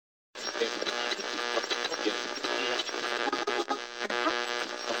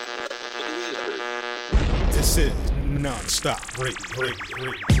This is non-stop radio.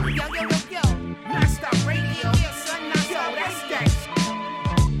 Yo, non-stop radio. Yeah, son, non-stop, that's that.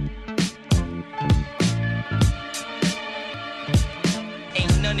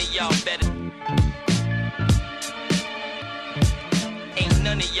 Ain't none of y'all better. Ain't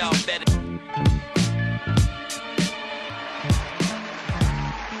none of y'all better.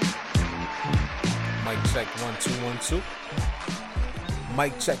 Mic check 1 2 1 2.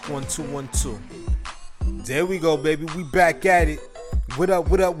 Mic check 1 2 1 2. There we go, baby. We back at it. What up,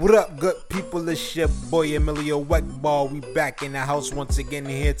 good people? It's your boy Emilio Weckball. We back in the house once again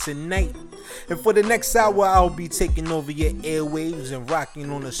here tonight. And for the next hour, I'll be taking over your airwaves and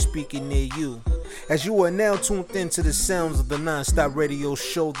rocking on a speaker near you. As you are now tuned into the sounds of the non-stop radio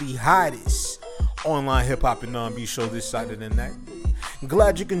show, the hottest online hip-hop and R&B show this side of the night.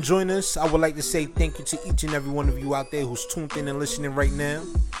 Glad you can join us. I would like to say thank you to each and every one of you out there who's tuned in and listening right now.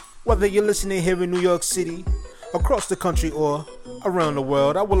 Whether you're listening here in New York City, across the country, or around the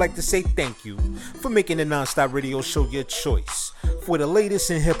world, I would like to say thank you for making the non-stop radio show your choice for the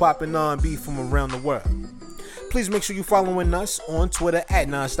latest in hip-hop and R&B from around the world. Please make sure you're following us on Twitter at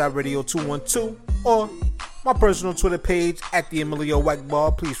nonstopradio212 or my personal Twitter page at the Emilio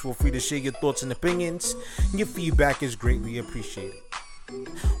Weckball. Please feel free to share your thoughts and opinions. Your feedback is greatly appreciated.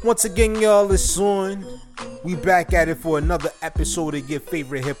 Once again, y'all, it's on. We back at it for another episode of your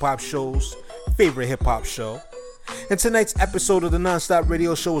favorite hip-hop show's favorite hip-hop show. And tonight's episode of the Non-Stop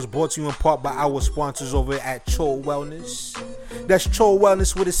Radio Show is brought to you in part by our sponsors over at Chol Wellness. That's Chol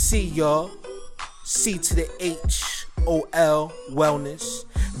Wellness with a C, y'all. C to the H-O-L Wellness.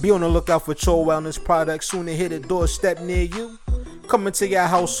 Be on the lookout for Chol Wellness products soon to hit a doorstep near you. Coming to your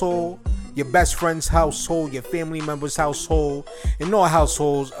household, your best friend's household, your family member's household, and all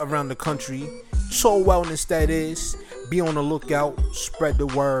households around the country. Chol Wellness, that is. Be on the lookout, spread the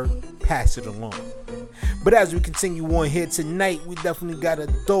word, pass it along. But as we continue on here tonight, we definitely got a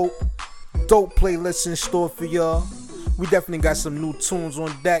dope playlist in store for y'all. We definitely got some new tunes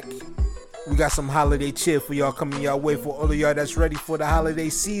on deck. We got some holiday cheer for y'all coming y'all way. For all of y'all that's ready for the holiday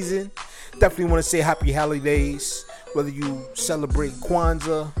season, definitely want to say happy holidays. Whether you celebrate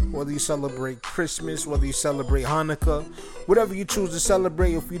Kwanzaa, whether you celebrate Christmas, whether you celebrate Hanukkah, whatever you choose to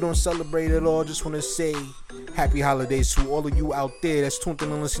celebrate. If you don't celebrate at all, just want to say happy holidays to all of you out there that's tuned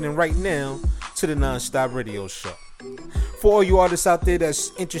in and listening right now to the Non-Stop Radio Show. For all you artists out there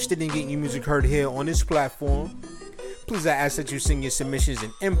that's interested in getting your music heard here on this platform, please I ask that you send your submissions in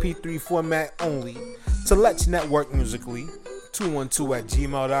MP3 format only to Let's Network Musically 212 at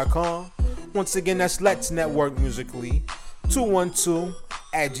gmail.com. Once again, that's Let's Network Musically 212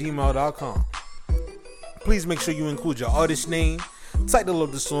 at gmail.com. Please make sure you include your artist name, title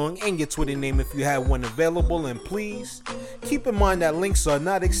of the song, and your Twitter name if you have one available. And please keep in mind that links are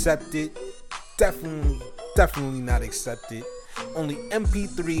not accepted. Definitely not accepted. Only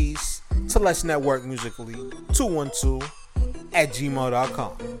MP3s to Let's Network Musically 212 at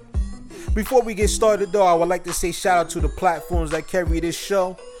gmail.com. Before we get started though, I would like to say shout out to the platforms that carry this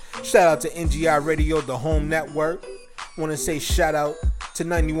show. Shout out to NGI Radio, the home network. Want to say shout out to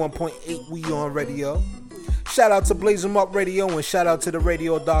 91.8 We On Radio. Shout out to Blaze 'em Up Radio and shout out to the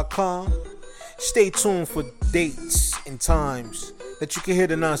radio.com. Stay tuned for dates and times that you can hear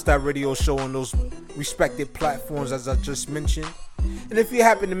the Non-Stop Radio Show on those respected platforms as I just mentioned. And if you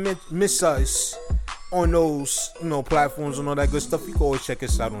happen to miss us on those, platforms and all that good stuff, you can always check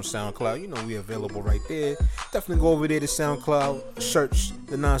us out on SoundCloud. We're available right there. Definitely go over there to SoundCloud, search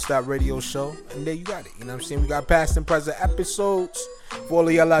the Non-Stop Radio Show, and there you got it. You know what I'm saying? We got past and present episodes. For all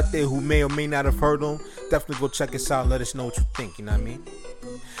of y'all out there who may or may not have heard them, definitely go check us out. Let us know what you think, you know what I mean?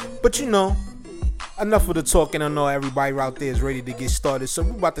 But enough of the talking. I know everybody out there is ready to get started, so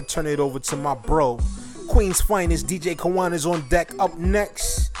we're about to turn it over to my bro, Queen's finest, DJ Kawan is on deck up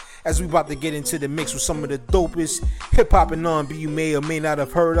next. As we about to get into the mix with some of the dopest hip-hop and R&B you may or may not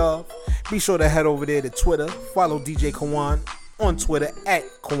have heard of. Be sure to head over there to Twitter. Follow DJ Kawan on Twitter at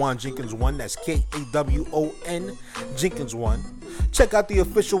Kawan Jenkins1. That's K-A-W-O-N Jenkins1. Check out the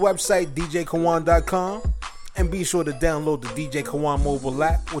official website, djkawan.com. And be sure to download the DJ Kawan mobile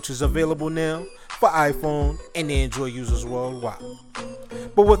app, which is available now for iPhone and Android users worldwide.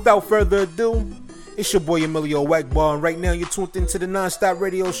 But without further ado, it's your boy Emilio Weckball, and right now you're tuned into the Non-Stop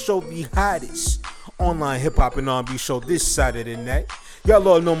Radio Show, the hottest online hip-hop and R&B show this side of the night. Y'all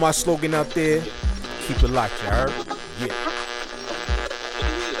all know my slogan out there. Keep it locked, you heard? Yeah.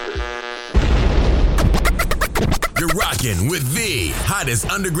 You're rocking with the hottest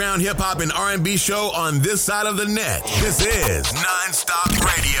underground hip-hop and R&B show on this side of the net. This is Non-Stop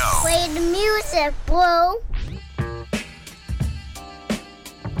Radio. Play the music, bro.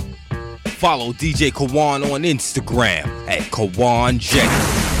 follow DJ Kawan on Instagram at KawanJ.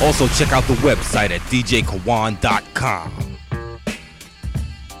 Also check out the website at djkawan.com.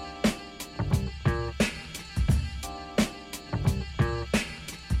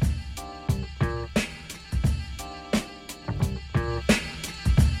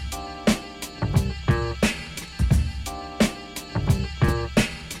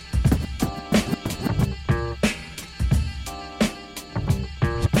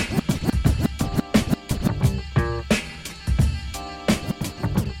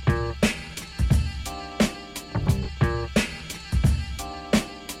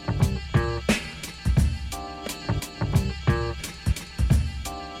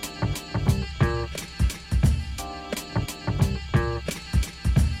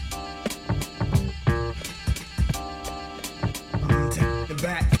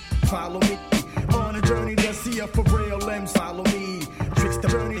 Follow me on a journey to see a for real limbs. Follow me, tricks the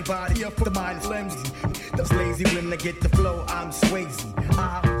journey body up for the mind limbs. That's lazy when I get the flow. I'm Swayze.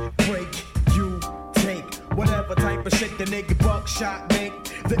 I break, you take whatever type of shit the nigga buckshot make.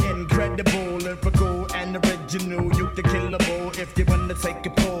 The incredible, lyrical, and original. You the killable if you wanna take a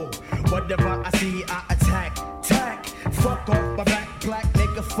pull. Whatever I see, I attack. Tack, fuck off my back, black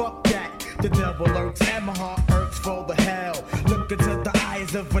nigga, fuck that. The devil lurks and my heart hurts for the hell. Look into the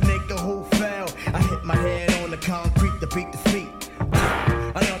eyes of a nigga who fell. I hit my head on the concrete to beat the feet.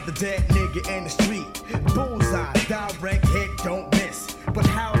 Another dead nigga in the street. Bullseye, direct hit, don't miss. But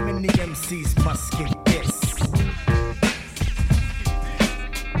how many MCs must get this?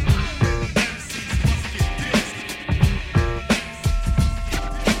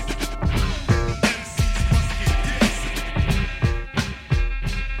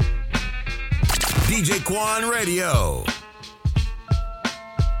 DJ Quan Radio.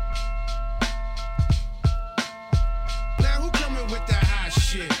 Now who coming with that hot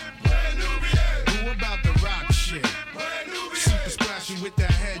shit? Who about the rock shit? Super splashing with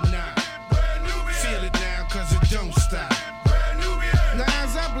that head nod. Feel it now cause it don't stop. Now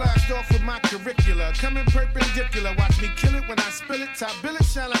as I blast off with my curricula, coming perpendicular, watch me kill it when I spill it. Top bill it,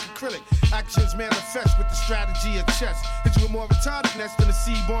 shine like acrylic. Actions manifest with the strategy of chess. Hit you with more retardedness than a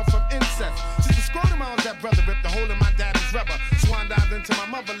seed born from incest. Since the scrotum on that brother ripped the hole in my daddy's rubber. Swan dived into my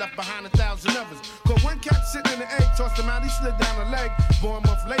mother, left behind 1,000 others. Caught one cat sitting in the egg, tossed him out, he slid down a leg. Born a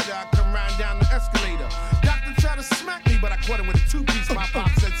month later, I come riding down the escalator. Doctor tried to smack me, but I caught him with a two-piece. My pop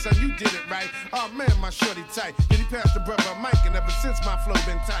said, son, you did it right. Oh man, my shorty tight. Then he passed the brother a mic, and ever since my flow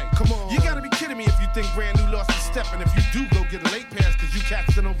been tight. Come on. You gotta be kidding me if you think brand new lost a step. And if you do, go get a late pass, cause you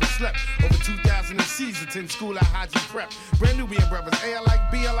cats done overslept. Over 2,000 MCs attend school at Haji Prep. Brand new being brothers, A I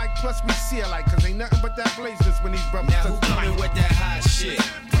like, B I like, plus we C I like. Cause ain't nothing but that blazeness when these brothers Now touch who the coming mic. with that hot shit?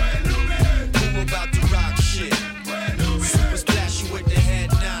 Who about to rock shit? Super splash you with the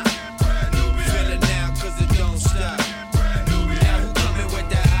head nod. Feel it now cause it don't stop. Now who coming with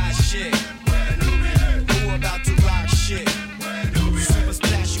that hot shit? Who about to rock shit? Super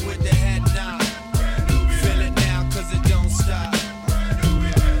splash you with the head nod. Feel it now cause it don't stop.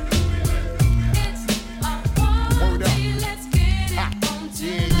 Word up.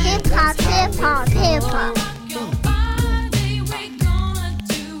 Hip hop, hip hop, hip hop.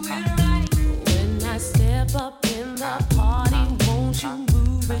 When I step up in the party, won't you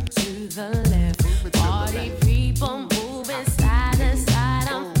move it to the left? Party people moving side to side,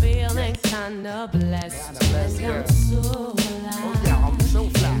 I'm feeling kinda blessed. And I'm so alive. Yeah, I'm so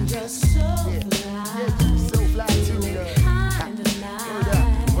fly. Just so alive. So fly too. Kinda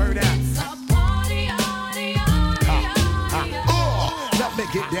nice. Word out. It's a party, party, party, party. Let me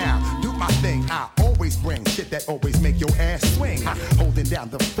get down, do my thing. I always bring shit that always make your ass swing. Holding down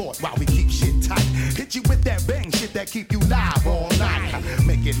the fort while we keep shit tight. Hit you with that bang shit that keep you live all night.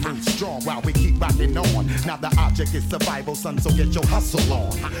 Make it move strong while we keep rocking on. Now the object is survival, son, so get your hustle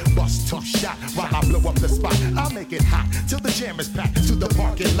on. Bust tough shot while I blow up the spot. I'll make it hot till the jam is packed to the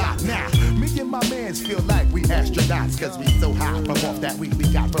parking lot. Now, me and my mans feel like we astronauts, cause we so high from off that weed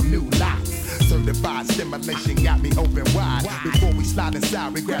we got from new lots. Certified stimulation got me open wide. Before we slide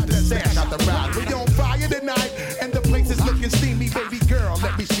inside, we grab the stash out the ride. We on fire tonight, and the place is looking steamy. Baby girl,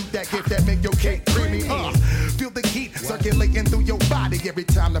 let me shoot that gift that make your cake creamy. Feel the heat circulating through your body every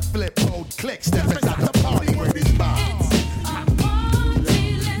time the flip mode clicks. Step inside the party where it's bomb.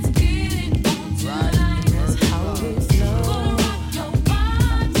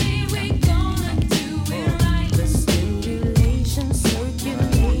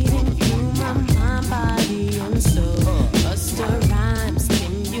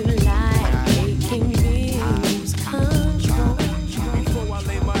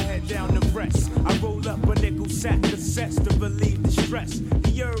 I roll up a nickel sack, assess to relieve the stress.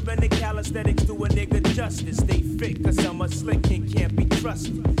 The herb Even the calisthenics do a nigga justice. Stay fit, cause I'm a slick and can't be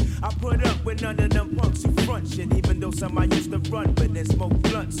trusted. I put up with none of them punks who front shit, even though some I used to run, but then smoke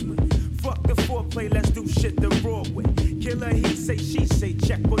blunts with. Fuck the foreplay, let's do shit the raw way. Killer, he say, she say,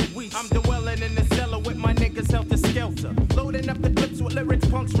 check what we say. I'm dwelling in the cellar with my niggas helter skelter. Loading up the clips with lyrics,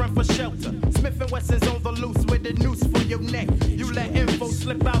 punks run for shelter. Smith & Wesson's on the loose with the noose for your neck. You let info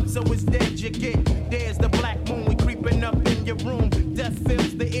slip out, so it's dead you get. There's the black moon, we creeping up in your room. Death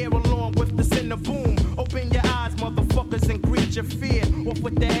fills the air along with the center boom. Open your eyes, motherfuckers, and greet your fear. Off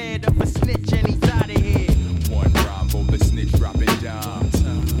with the head of a snitch and he's out of here. One rhyme for the snitch dropping down.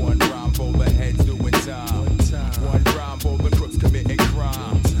 One rhyme for the heads doing time. One rhyme for the crooks committing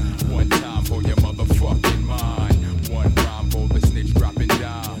crime. One time for your motherfucking mind. One rhyme for the snitch dropping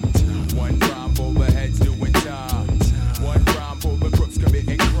down. One rhyme for the heads doing time. One rhyme for the crooks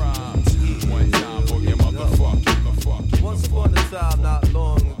committing crime. One time for your motherfucking. Once upon a time, not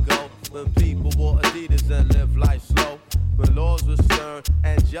long ago, when people wore Adidas and lived life slow, when laws were stern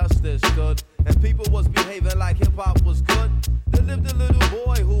and justice stood, and people was behaving like hip-hop was good, there lived a little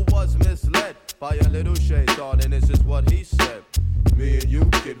boy who was misled by a little shaitan, and this is what he said. Me and you,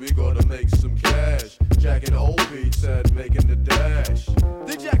 kid, we gonna make some cash. Jacking old beats and making the dash.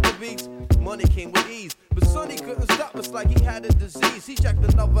 They jacked the beats, money came with ease, but Sonny couldn't stop us like he had a disease. He jacked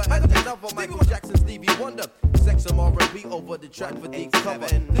another and another, Michael Jackson, Stevie Wonder. Sex some R&B over the track for the cover.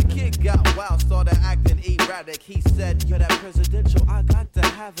 The kid got wild, started acting erratic. He said, yo, that presidential, I got to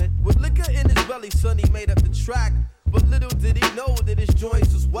have it. With liquor in his belly, Sonny made up the track. But little did he know that his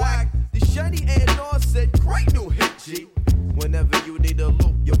joints was whack. The shiny A&R said, great new hit, G. Whenever you need a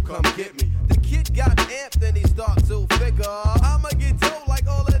loop, yo, come get me. The kid got amped and he start to figure, I'ma get told like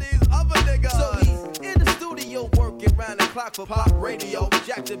all of these other niggas. So he's in the studio working round the clock for pop radio.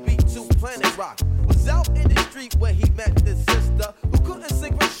 Jack the beat to Planet Rock. Was out in the street where he met the sister who couldn't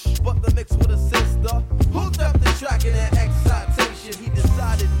sing but the mix with a sister. Hooked up the track in that excitation. He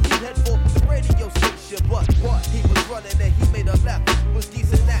decided he'd head for the radio station. But what? He was running and he made a left. Was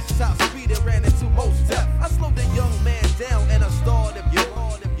geezing that top speed and ran into most death. I slowed the young man down and I started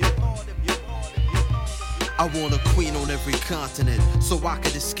I want a queen on every continent, so I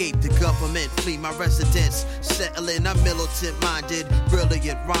could escape the government, flee my residence, settle in. I'm militant-minded,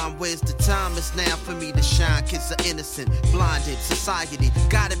 brilliant rhyme. Where's the time? It's now for me to shine. Kids are innocent, blinded. Society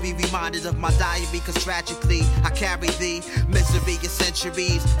gotta be reminded of my diary, cause tragically I carry the misery of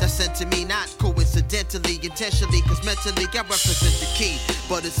centuries that's sent to me, not coincidentally, intentionally, cause mentally I represent the key.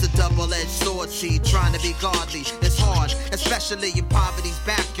 But it's a double-edged sword, see, trying to be godly. It's hard, especially in poverty's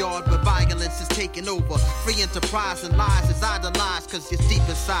backyard, where violence is taking over. Free enterprise and lies is idolized, cause you're deep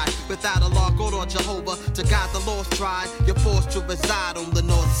inside. Without a law, God or Jehovah, to guide the lost tribe, you're forced to reside on the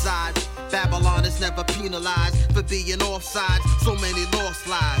north side. Babylon is never penalized for being offside. So many lost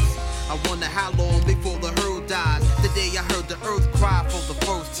lives. I wonder how long before the herd dies. The day I heard the earth cry for the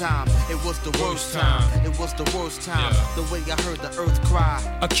first time, it was the worst time. It was the worst time. The way I heard the earth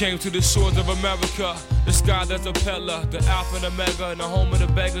cry. I came to the shores of America, the sky that's a pillar, the Alpha and Omega, and the home of the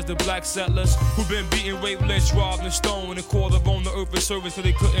beggars, the black settlers, who've been beaten, raped, lynched, robbed, and stoned, and called upon the earth for service till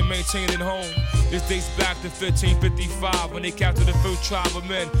they couldn't maintain it home. This dates back to 1555, when they captured the first tribe of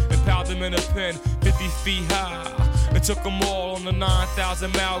men and piled them in a pen 50 feet high, and took them all on the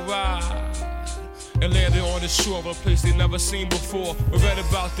 9,000-mile ride, and landed on the shore of a place they never seen before. We read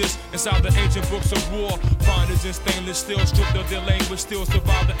about this inside the ancient books of war. Finders in stainless steel, stripped of their language, still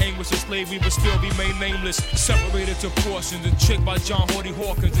survived the anguish of slavery, but still remain nameless. Separated to portions and tricked by John Hardy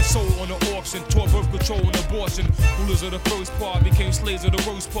Hawkins and sold on the auction. Taught birth control and abortion. Rulers of the first part became slaves of the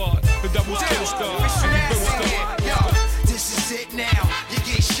worst part. The devil's co-star. This is it now. You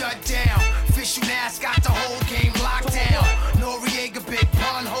get shut down. Official Nas got the whole game locked down. Noriega, Big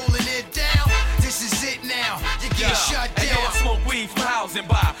Pun holding it down. This is it now. You get shut down. Hey, yo, I smoke weed from housing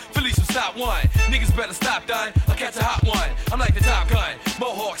by Phillies from stop one. Niggas better stop dying. I'll catch a hot one. I'm like the Top Gun.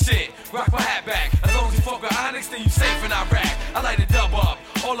 Mohawk shit. Rock my hat back. As long as you fuck with Onyx, then you safe in Iraq. I like to dub up.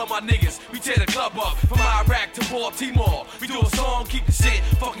 All of my niggas, we tear the club up. From Iraq to Baltimore. We do a song, keep the shit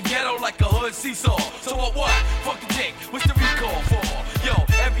fucking ghetto like a hood seesaw. So what? Fuck the dick. What's the recall for? Yo,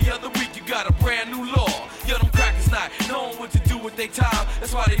 every other week you got a brand new law. Yo, them crackers not knowing what to do with their time.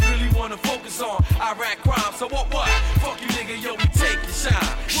 That's why they really wanna focus on Iraq crime. So what? Fuck you, nigga, yo, we take your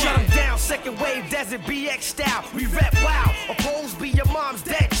shine. Shut them down, second wave, desert BX style. We rep wow, opposed be your mom's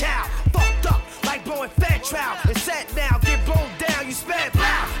dead child. Fucked up, like blowing fat trout. And set now, get blown down, you sped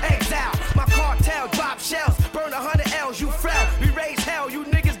loud. Exile, my cartel drop shells. Burn 100 L's, you frail. We raise hell, you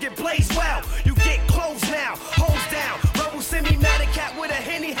niggas get blazed well. You get closed now, hoes down. Rebel semi-matic cat with a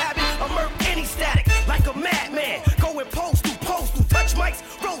Henny habit. A murk any static, like a madman. Going post through, touch mics,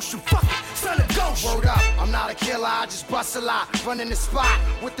 roll a killer, I just bust a lot. Running the spot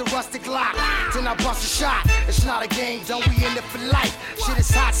with the rustic lock. Then I bust a shot. It's not a game, don't we in it for life? Shit is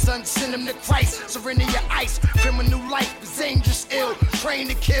hot, son, send him to Christ. Surrender your ice. Criminal life is dangerous, ill. Train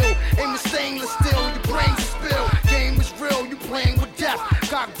to kill. Aim the stainless steel, your brains are spilled. Game is real, you playing with death.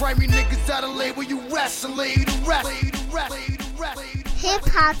 Got grimy niggas that'll label you rest and lay you to rest. Hip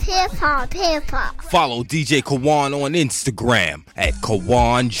hop, hip hop, hip hop. Follow DJ Kawan on Instagram at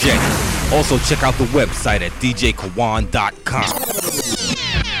Kawan J. Also check out the website at djkawan.com.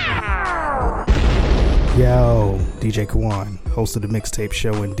 Yo, DJ Kawan, host of the Mixtape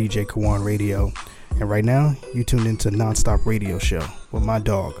Show and DJ Kawan Radio. And right now, you tuned into Nonstop Radio Show with my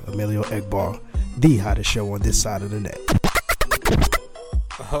dog, Emilio Egbar, the hottest show on this side of the net.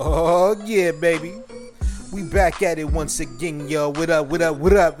 Oh, yeah, baby. We back at it once again, yo. What up, what up,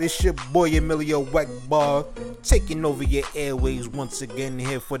 what up? It's your boy Emilio Egbar, taking over your airways once again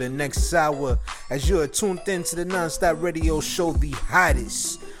here for the next hour as you're tuned in to the Nonstop Radio Show, the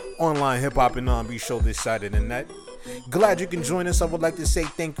hottest online hip-hop and R&B show this side of the net. Glad you can join us. I would like to say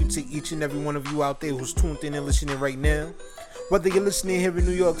thank you to each and every one of you out there who's tuned in and listening right now. Whether you're listening here in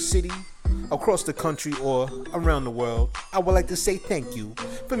New York City, across the country, or around the world, I would like to say thank you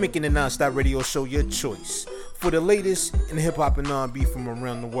for making the Nonstop Radio Show your choice for the latest in hip-hop and R&B from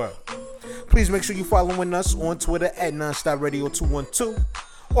around the world. Please make sure you're following us on Twitter at Nonstop Radio 212,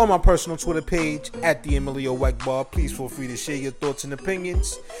 or my personal Twitter page at the Emilio Egbar. Please feel free to share your thoughts and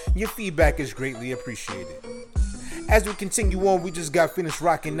opinions. Your feedback is greatly appreciated. As we continue on, we just got finished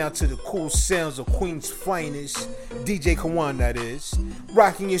rocking out to the cool sounds of Queen's finest, DJ Kawan, that is.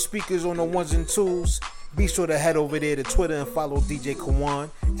 Rocking your speakers on the ones and twos. Be sure to head over there to Twitter and follow DJ Kawan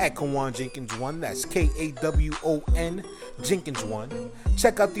at Kawan Jenkins 1. That's Kawon Jenkins 1.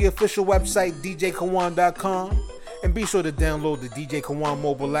 Check out the official website, djkawan.com. And be sure to download the DJ Kawan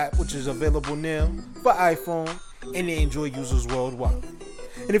mobile app, which is available now for iPhone and Android users worldwide.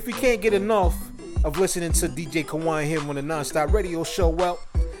 And if you can't get enough of listening to DJ Kawan here on the Nonstop Radio Show, well,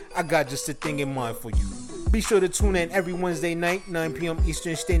 I got just a thing in mind for you. Be sure to tune in every Wednesday night, 9 p.m.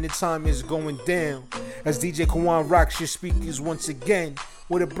 Eastern Standard Time is going down as DJ Kawan rocks your speakers once again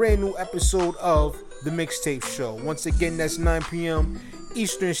with a brand new episode of The Mixtape Show. Once again, that's 9 p.m.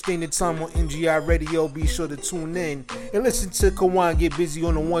 Eastern Standard Time on NGI Radio. Be sure to tune in and listen to Kawan get busy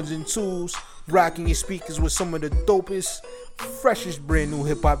on the ones and twos, rocking your speakers with some of the dopest, freshest brand new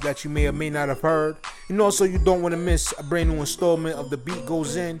hip-hop that you may or may not have heard. And also, you don't want to miss a brand new installment of The Beat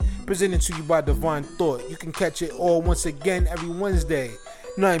Goes In, presented to you by Divine Thought. You can catch it all once again every Wednesday,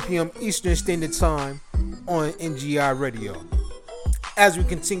 9 p.m. Eastern Standard Time on NGI Radio. As we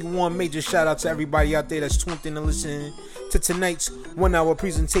continue on, major shout out to everybody out there that's tuned in and listening to tonight's 1 hour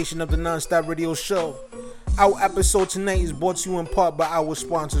presentation of the Nonstop Radio Show. Our episode tonight is brought to you in part by our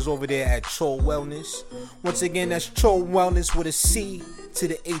sponsors over there at Chol Wellness. Once again, that's Chol Wellness with a C to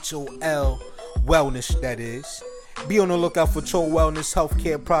the H-O-L, Wellness, that is. Be on the lookout for Chol Wellness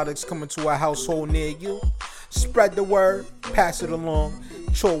healthcare products coming to a household near you. Spread the word, pass it along.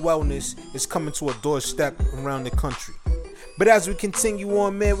 Chol Wellness is coming to a doorstep around the country. But as we continue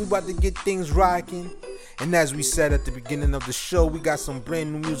on, man, we about to get things rocking. And as we said at the beginning of the show, we got some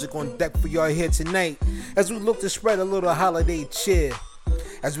brand new music on deck for y'all here tonight as we look to spread a little holiday cheer.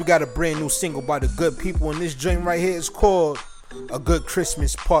 As we got a brand new single by the Good People, and this joint right here is called A Good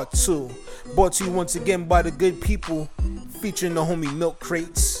Christmas Part 2. Brought to you once again by the Good People, featuring the homie Milk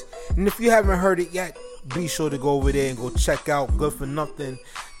Crates. And if you haven't heard it yet, be sure to go over there and go check out Good For Nothing,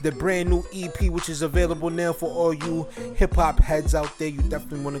 the brand new EP, which is available now for all you hip-hop heads out there. You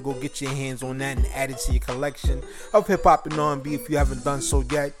definitely want to go get your hands on that and add it to your collection of hip-hop and R&B if you haven't done so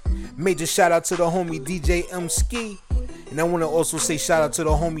yet. Major shout out to the homie DJ M Ski, and I want to also say shout out to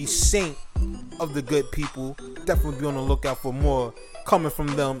the homie Saint of the Good People. Definitely be on the lookout for more coming from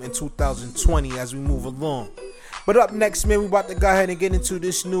them in 2020 as we move along. But up next, man, we about to go ahead and get into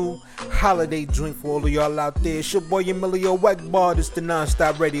this new holiday joint for all of y'all out there. It's your boy Emilio Egbar. This the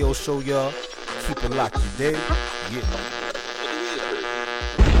Nonstop Radio Show, y'all. Keep it locked, you dig? Yeah.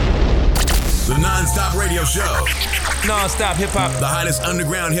 The Nonstop Radio Show. Nonstop hip hop. The hottest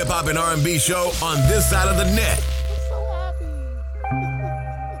underground hip hop and R&B show on this side of the net.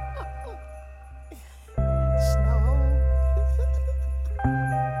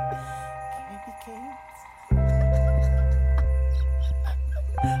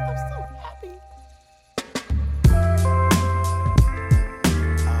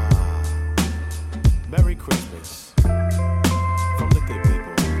 Merry Christmas from the good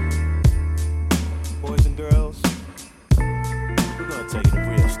people. Boys and girls, we're gonna tell you the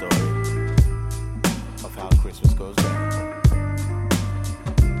real story of how Christmas goes.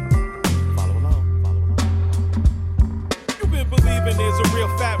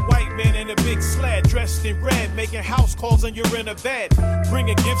 dressed in red, making house calls and you're in a bed.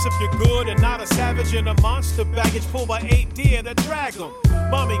 Bringing gifts if you're good and not a savage in a monster baggage pulled by 8 deer to drag them.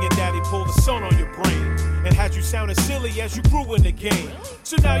 Mommy and daddy pulled the sun on your brain and had you sounding silly as you grew in the game.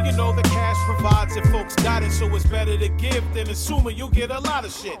 So now you know the cash provides if folks got it, so it's better to give than assuming you'll get a lot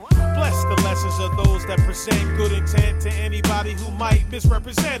of shit. Bless the lessons of those that present good intent to anybody who might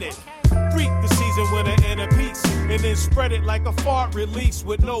misrepresent it. Greet the season with an inner peace and then spread it like a fart release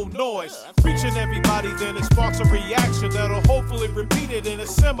with no noise. Reaching everybody, then it sparks a reaction that'll hopefully repeat it in a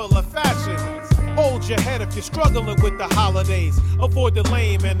similar fashion. Hold your head if you're struggling with the holidays. Avoid the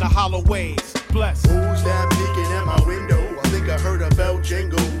lame and the hollow ways. Bless. Who's that peeking at my window? I think I heard a bell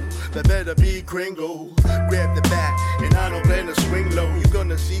jingle. That better be Kringle. Grab the bat, and I don't plan to swing low. You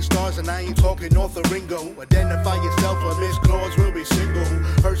gonna see stars, and I ain't talking North or Ringo. Identify yourself, or Miss Claus will be single.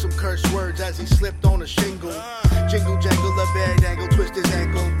 Heard some curse words as he slipped on a shingle. Jingle jangle, a bad angle, twist his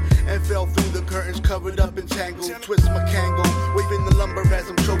ankle, and fell through the curtains covered up and tangled. Twist my kangle, waving the lumber as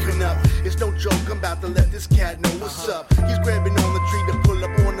I'm choking up. It's no joke, I'm about to let this cat know what's up. He's grabbing on the tree to pull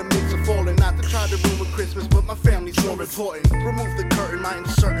up ornaments are falling. Not to try to ruin Christmas, but my family's more important. Remove the curtain, my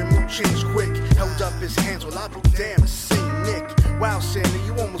uncertain mood changed quick. Held up his hands while I broke down and sing Nick. Wow, Santa,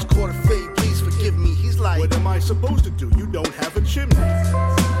 you almost caught a fade, please forgive me. He's like, what am I supposed to do? You don't have a chimney.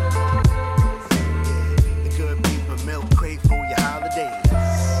 The good people milk crate for your holidays.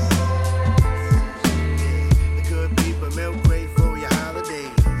 The good people milk crate for your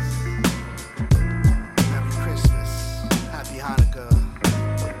holidays. Merry Christmas, Happy Hanukkah,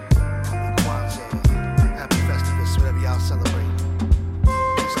 Happy Kwanzaa, Happy Festivus, whatever y'all celebrate.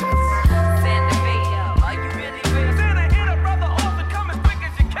 Peace to everyone.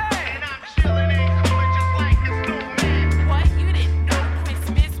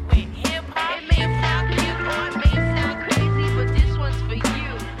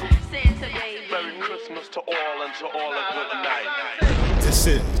 This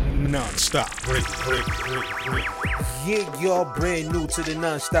is Non-Stop Radio. Yeah, y'all brand new to the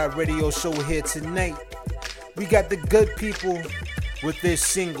Non-Stop Radio Show here tonight. We got the good people with their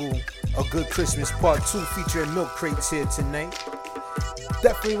single, A Good Christmas Part 2 featuring Milk Crates here tonight.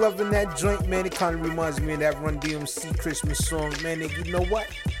 Definitely loving that joint, man. It kind of reminds me of that Run DMC Christmas song, man. And you know what?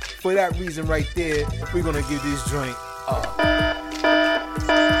 For that reason right there, we're going to give this joint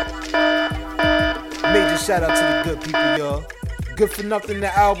major shout out to the good people, y'all. Good for Nothing,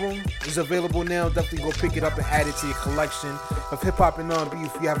 the album is available now. Definitely go pick it up and add it to your collection of hip-hop and R&B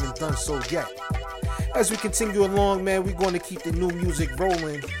if you haven't done so yet. As we continue along, man, we're going to keep the new music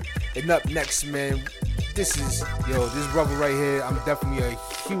rolling. And up next, man, this brother right here, I'm definitely a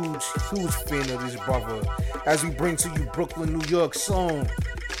huge fan of this brother. As we bring to you Brooklyn, New York song,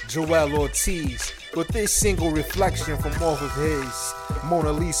 Joel Ortiz, with this single Reflection from off of his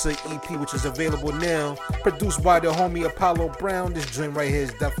Mona Lisa EP, which is available now, produced by the homie Apollo Brown. This joint right here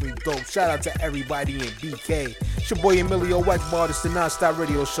is definitely dope. Shout out to everybody in BK. It's your boy Emilio Weckbar. It's the Non-Stop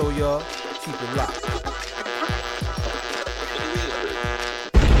Radio Show, y'all. Keep it locked.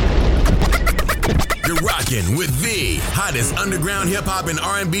 You're rocking with the hottest underground hip-hop and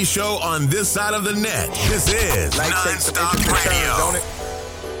R&B show on this side of the net. This is Non-Stop Radio.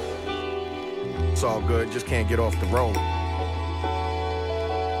 It's all good, just can't get off the road.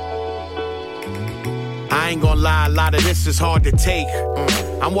 I ain't gonna lie, a lot of this is hard to take.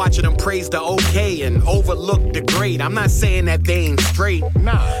 I'm watching them praise the okay and overlook the great. I'm not saying that they ain't straight.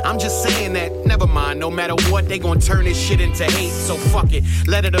 Nah, I'm just saying that, never mind, no matter what, they gon' turn this shit into hate. So fuck it,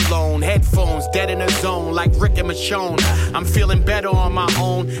 let it alone. Headphones, dead in the zone, like Rick and Michonne. I'm feeling better on my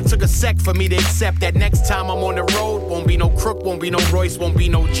own. Took a sec for me to accept that next time I'm on the road, won't be no Crook, won't be no Royce, won't be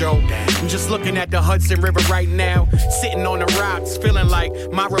no Joe. I'm just looking at the Hudson River right now, sitting on the rocks, feeling like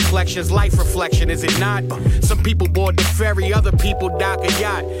my reflection's life reflection, is it not? Some people board the ferry, other people dock a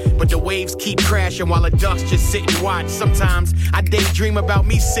yacht, but the waves keep crashing while the ducks just sit and watch. Sometimes I daydream about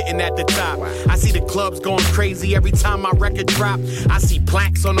me sitting at the top. I see the clubs going crazy every time my record drop. I see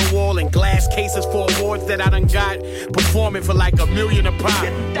plaques on the wall and glass cases for awards that I done got, performing for like $1 million a pop.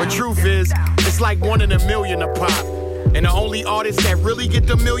 But truth is, it's like 1 in a million a pop. And the only artists that really get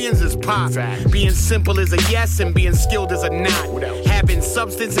the millions is pop. Being simple is a yes and being skilled is a not. Having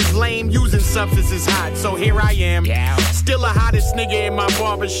substance is lame, using substance is hot. So here I am, still the hottest nigga in my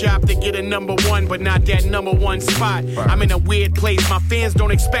barbershop to get a #1, but not that #1 spot. I'm in a weird place, my fans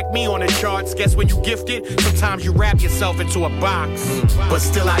don't expect me on the charts. Guess when you gifted, sometimes you wrap yourself into a box. But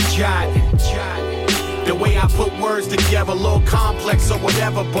still I jot. The way I put words together, a little complex or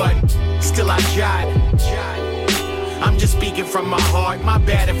whatever, but still I jot. I'm just speaking from my heart. My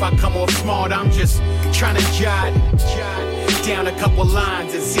bad if I come off smart. I'm just trying to jot. down a couple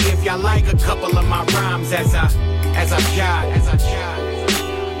lines and see if y'all like a couple of my rhymes as I jot.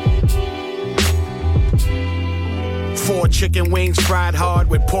 4 chicken wings fried hard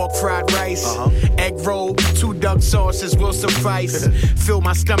with pork fried rice. Egg roll, 2 duck sauces will suffice. Fill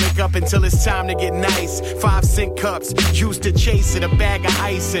my stomach up until it's time to get nice. 5-cent cups, juice to chase it, a bag of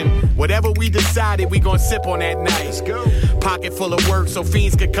ice. And whatever we decided, we gon' sip on that night. Let's go. Pocket full of work so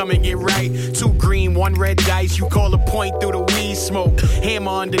fiends could come and get right. 2 green, 1 red dice. You call a point through the weed smoke.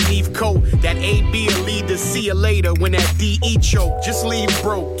 Hammer underneath coat. That AB will lead to see you later when that DE choke. Just leave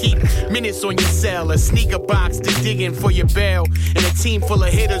broke. Keep minutes on your cell. A sneaker box to dig in for your bail. And a team full of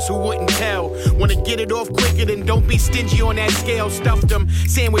hitters who wouldn't tell. Wanna get it off quicker, then don't be stingy on that scale. Stuff them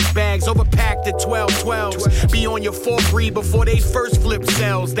sandwich bags overpacked at 12-12s. Be on your 4th read before they first flip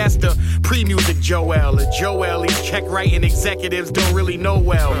cells. That's the pre-music Joel. A Joel, these check writing executives don't really know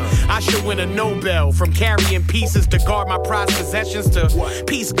well. I should win a Nobel from carrying pieces to guard my prized possessions to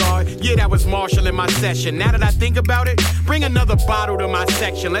peace guard. Yeah, that was Marshall in my session. Now that I think about it, bring another bottle to my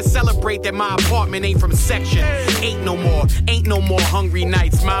section. Let's celebrate that my apartment ain't from section. Ain't no more hungry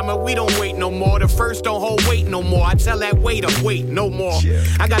nights, mama. We don't wait no more. The first don't hold weight no more. I tell that waiter, wait no more.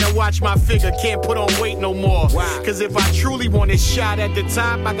 I gotta watch my figure, can't put on weight no more. Cause if I truly want a shot at the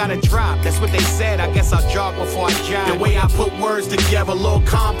top, I gotta drop. That's what they said, I guess I'll jog before I jog. The way I put words together, a little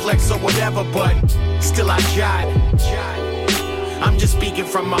complex or whatever, but still I jot. I'm just speaking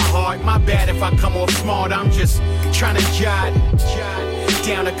from my heart. My bad if I come off smart, I'm just trying to jot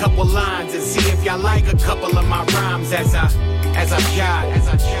down a couple lines and see if y'all like a couple of my rhymes as I jot.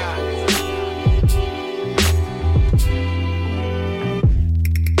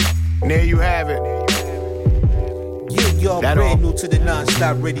 There you have it. Yeah, y'all brand new to the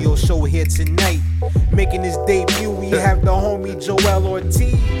Non-Stop Radio Show here tonight. Making his debut, we have the homie Joel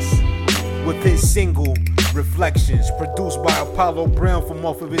Ortiz with his single Reflections, produced by Apollo Brown from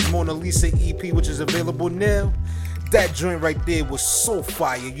off of his Mona Lisa EP, which is available now. That joint right there was so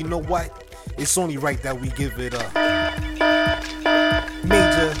fire. You know what? It's only right that we give it up.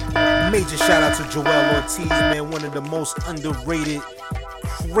 Major shout out to Joel Ortiz, man. One of the most underrated,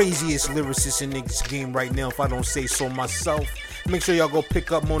 craziest lyricists in this game right now, if I don't say so myself. Make sure y'all go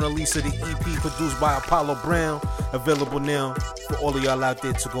pick up Mona Lisa, the EP produced by Apollo Brown. Available now for all of y'all out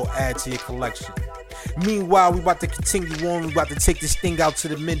there to go add to your collection. Meanwhile, we about to continue on. We about to take this thing out to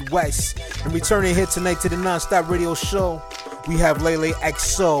the Midwest. And returning here tonight to the Non-Stop Radio Show, we have Lele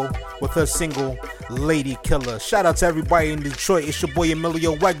XO with her single Lady Killer. Shout out to everybody in Detroit. It's your boy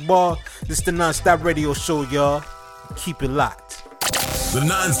Emilio Wegbar. This is the Non-Stop Radio Show, y'all. Keep it locked. The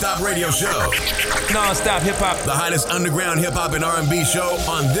Non-Stop Radio Show. Non-stop hip-hop. The hottest underground hip-hop and R&B show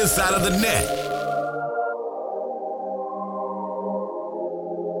on this side of the net.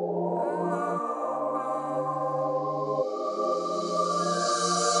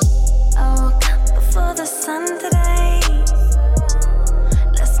 For the sun today,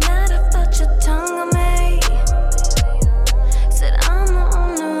 last night I felt your tongue on me. Said I'm the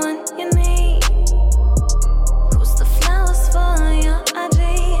only one you need. Who's the flowers for your ID?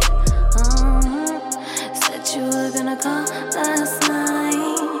 Said you were gonna call last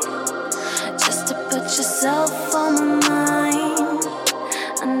night.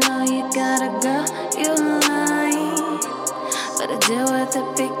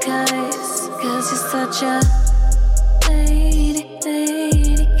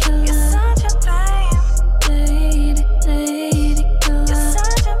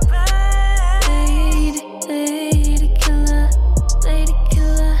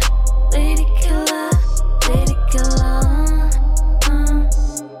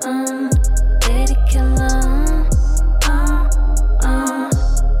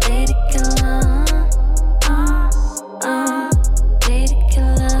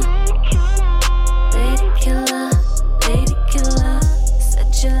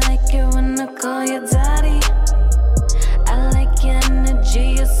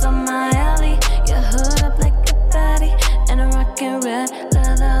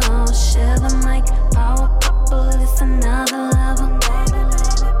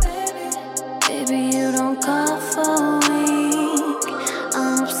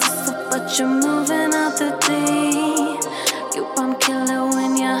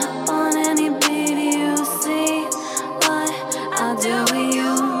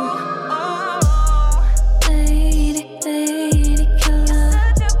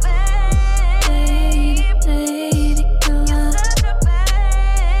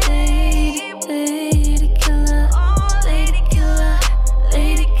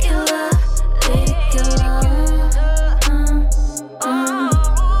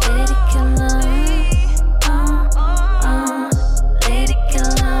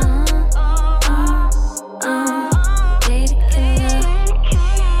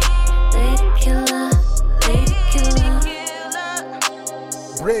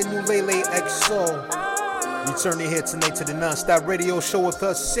 Returning here tonight to the Non-Stop Radio Show with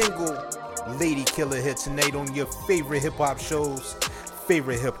us single Lady Killer here tonight on your favorite hip-hop show's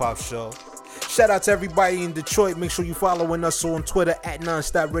favorite hip-hop show. Shout out to everybody in Detroit. Make sure you following us on Twitter at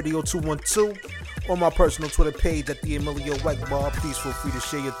Non-Stop Radio 212. On my personal Twitter page at the Emilio White Bar. Please feel free to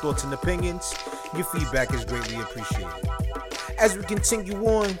share your thoughts and opinions. Your feedback is greatly appreciated. As we continue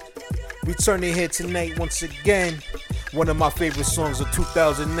on, returning here tonight once again, one of my favorite songs of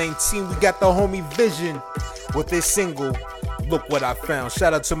 2019. We got the homie Vision with this single, Look What I Found.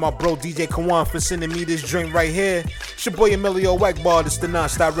 Shout out to my bro DJ Kawan for sending me this drink right here. It's your boy Emilio Wackbar. This is the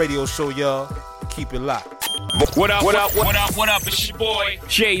Non-Stop Radio Show, y'all. Keep it locked. What up? It's your boy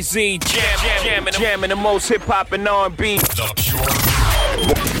Jay-Z jamming the most hip hop and R&B.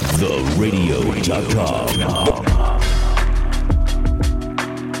 The radio.com.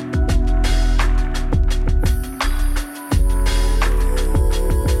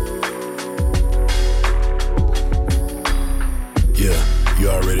 You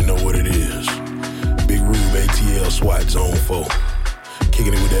already know what it is. Big Rube, ATL, SWAT, Zone 4.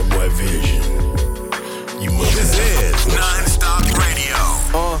 Kicking it with that boy Vision. You must. This is Non-Stop Radio.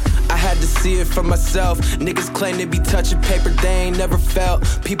 I had to see it for myself. Niggas claim they be touching paper they ain't never felt.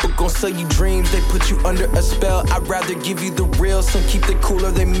 People gon' sell you dreams, they put you under a spell. I'd rather give you the real, some keep it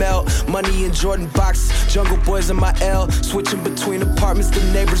cooler, they melt. Money in Jordan boxes, Jungle Boys in my L. Switching between apartments, the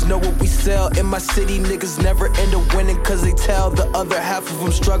neighbors know what we sell. In my city, niggas never end up winning cause they tell. The other half of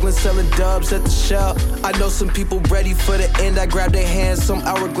them struggling, selling dubs at the shell. I know some people ready for the end, I grab their hands. Some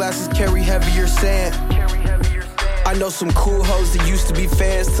hourglasses carry heavier sand. I know some cool hoes that used to be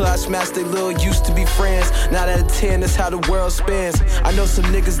fans till I smashed they little used to be friends. 9 out of 10, that's how the world spins. I know some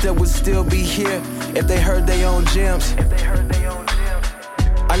niggas that would still be here if they heard they own gems.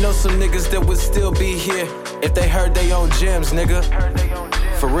 I know some niggas that would still be here if they heard they own gems, nigga.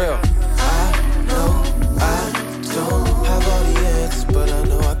 For real. I know I don't have all the answers, but I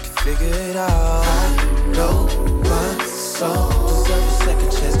know I can figure it out. I know my soul deserves a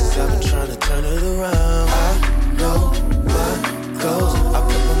second chance cause I've been trying to turn it around. I know my goals. I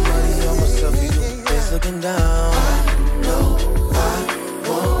put my money on myself, even things looking down. I know I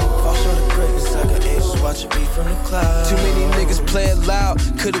won't fall short of greatness. I got angels watching me from the clouds. Too many niggas play it loud.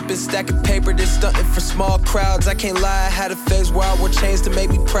 Could've been stacking paper, they stunting for small crowds. I can't lie, I had a phase where I wore chains to make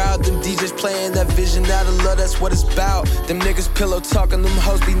me proud. Them DJs playing that vision out of love, that's what it's about. Them niggas pillow talking, them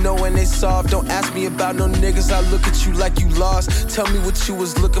hoes be knowing they soft. Don't ask me about no niggas, I look at you like you lost. Tell me what you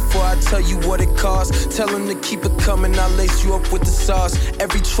was looking for, I tell you what it costs. Tell them to keep it coming, I lace you up with the sauce.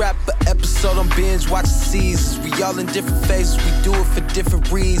 Every trap episode on binge, watch the seasons. We all in different phases, we do it for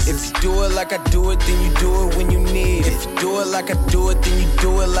different reasons. If you do it like I do it, then you do it when you need. If you do it like I do it, then you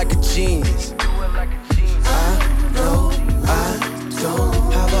do it like a genius. I know I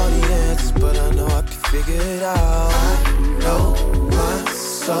don't have all the answers, but I know I can figure it out. I know my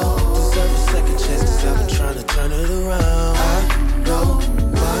soul deserves a second chance cause I've been trying to turn it around. I know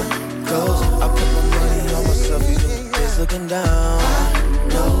my goals. I put my money on myself, even things looking down. I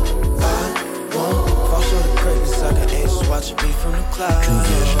know I won't fall short of greatness. I got angels watching me from the clouds. True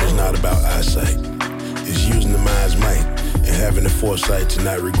vision is not about eyesight. It's using the mind's might and having the foresight to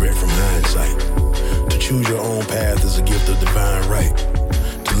not regret from hindsight. To choose your own path is a gift of divine right.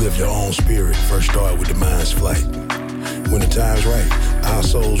 To live your own spirit, first start with the mind's flight. When the time's right, our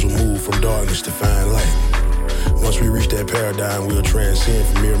souls will move from darkness to find light. Once we reach that paradigm, we'll transcend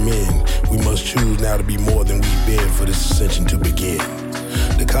from mere men. We must choose now to be more than we've been for this ascension to begin.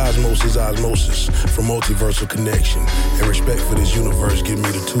 The cosmos is osmosis from multiversal connection. And respect for this universe give me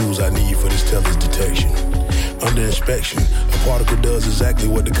the tools I need for this teller's detection. Under inspection, a particle does exactly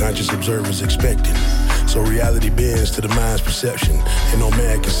what the conscious observer's expecting. So reality bends to the mind's perception, and no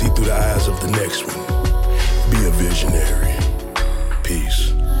man can see through the eyes of the next one. Be a visionary.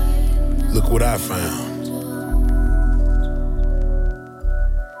 Peace. Look what I found.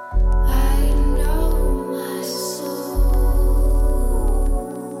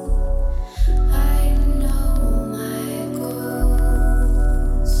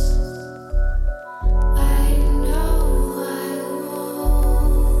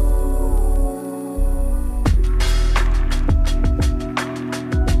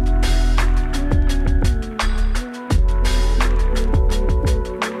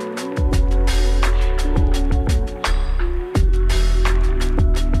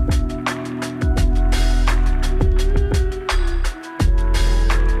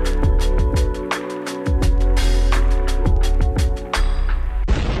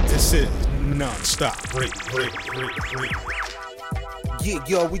 Yeah,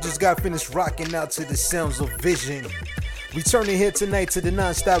 yo, we just got finished rocking out to the sounds of Vision Returning here tonight to the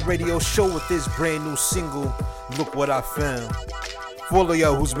Non-Stop Radio Show with this brand new single, Look What I Found. For all of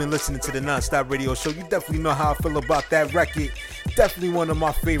y'all who's been listening to the Non-Stop Radio Show, you definitely know how I feel about that record. Definitely one of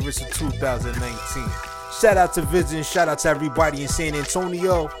my favorites of 2019. Shout out to Vision, shout out to everybody in San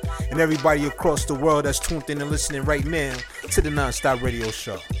Antonio and everybody across the world that's tuned in and listening right now to the Non-Stop Radio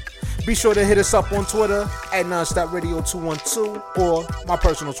Show. Be sure to hit us up on Twitter at Nonstop Radio 212 or my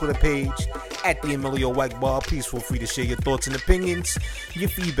personal Twitter page at the Emilio Wackball. Please feel free to share your thoughts and opinions. Your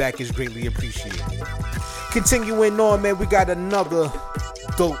feedback is greatly appreciated. Continuing on, man, we got another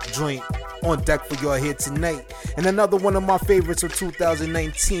dope joint on deck for y'all here tonight. And another one of my favorites of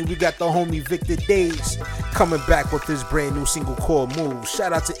 2019, we got the homie Victor Days coming back with his brand new single called Move.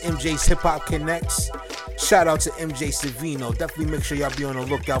 Shout out to MJ's Hip Hop Connects. Shout out to MJ Savino. Definitely make sure y'all be on the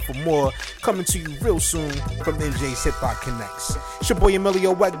lookout for more coming to you real soon from MJ's Hip Hop Connects. It's your boy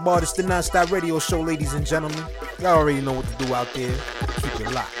Emilio Wackball. It's the Non-Stop Radio Show, ladies and gentlemen. Y'all already know what to do out there. Keep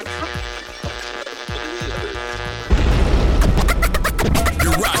it locked.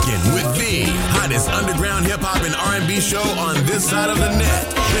 You're rocking with the hottest underground hip hop and R&B show on this side of the net.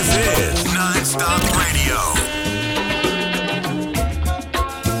 This is Non-Stop Radio.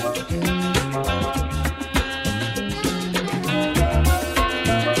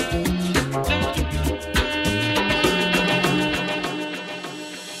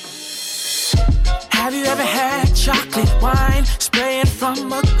 Have you ever had chocolate wine spraying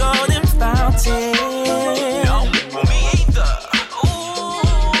from a golden fountain? No, me either.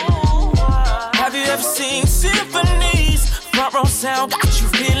 Ooh. Have you ever seen symphonies? Front row sound got you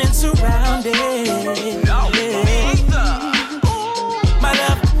feeling surrounded. No, me either. My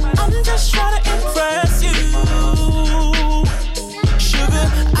love, I'm just trying to impress you. Sugar,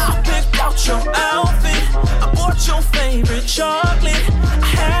 I picked out your outfit. I bought your favorite chocolate. I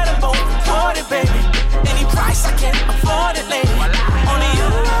had them both imported, baby. Any price I can afford it, lady. Only you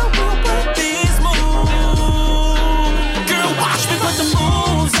I will put these moves. Girl, watch me put the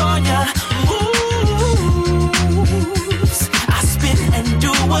moves on ya. Moves. I spin and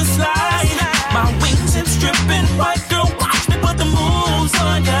do a slide. My wingtips dripping white. Girl, watch me put the moves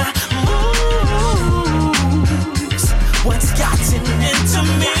on ya. Moves. What's gotten into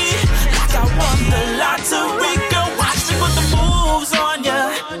me? Like I won the lottery. Girl, watch me put the moves on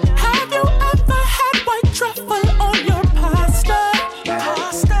ya. Have you ever had white truffle on your pasta?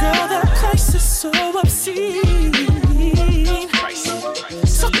 Girl, that price is so obscene.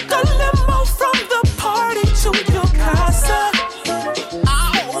 Took a limo from the party to your casa.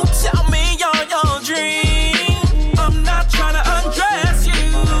 Oh, tell me your dream. I'm not trying to undress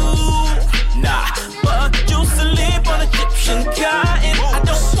you. Nah, but you sleep on Egyptian cotton. I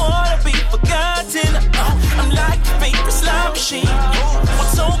don't wanna be forgotten. I'm like your favorite slot machine. I'm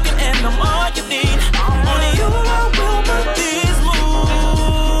token and I'm all you need. Only you I will put these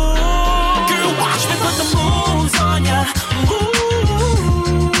moves. Girl, watch me put the moves on ya.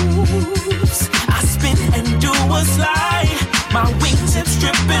 Moves. I spin and do a slide. My wingtips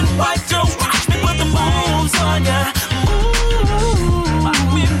dripping white. Girl, watch me put the moves on ya.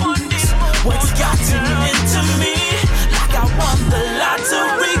 Moves. What's gotten into me? Like I won the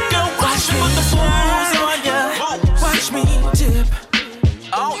lottery. Girl, watch me put the moves on ya. Watch me dip.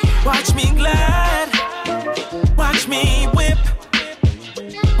 Watch me glide. Watch me whip.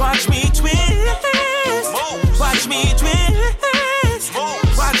 Watch me twist. Watch me twist.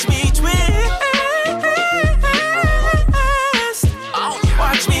 Watch me twist.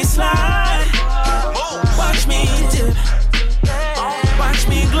 Watch me slide. Watch me dip. Watch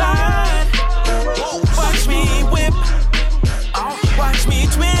me glide. Watch me whip. Watch me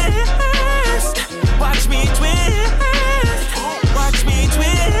twist. Watch me twist. Watch me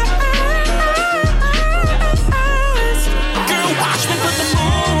twist. Girl, watch me put the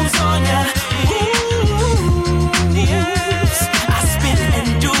moves on ya. Yes. I spin and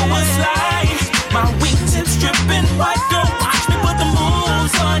do a slide. My wingtips dripping white. Girl, watch me put the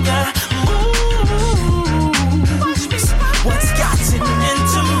moves on ya. Moves. What's gotten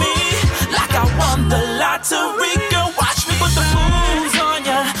into me? Like I won the lottery. Girl, watch me put the moves on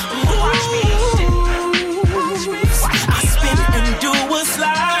ya. Watch me. I spin and do a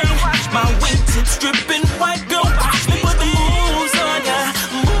slide. My wingtips dripping white. Girl, watch me put the moves on ya.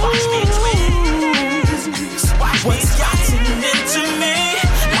 Watch me twist. What's gotten into me?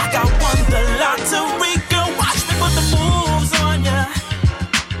 Like I won the lottery. Girl, watch me put the moves on ya.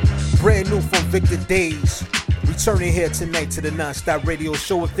 Brand new from Victor Days. Returning here tonight to the Non-Stop Radio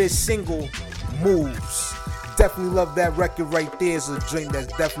Show with this single, Moves. Definitely love that record right there. It's a joint that's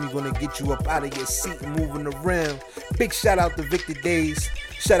definitely gonna get you up out of your seat and moving around. Big shout out to Victor Days.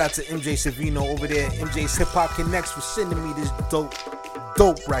 Shout out to MJ Savino over there at MJ's Hip Hop Connects for sending me this dope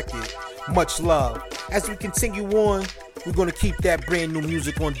record. Much love. As we continue on, we're gonna keep that brand new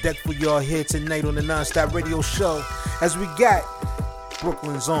music on deck for y'all here tonight on the Nonstop Radio Show. As we got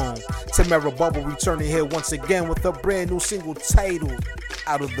Brooklyn's own Tamara Bubble returning here once again with a brand new single titled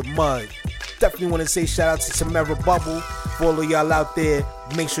Out of the Mud. Definitely want to say shout out to Tamara Bubble. For all of y'all out there,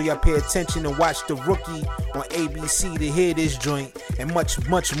 make sure y'all pay attention and watch The Rookie on ABC to hear this joint and much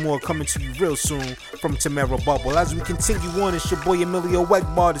more coming to you real soon from Tamara Bubble. As we continue on, it's your boy Emilio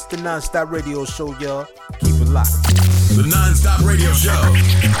Wegbard. It's the Nonstop Radio Show, y'all. Keep it locked. The Nonstop Radio Show.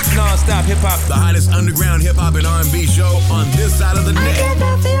 Nonstop hip hop. The hottest underground hip hop and R&B show on this side of the net. I get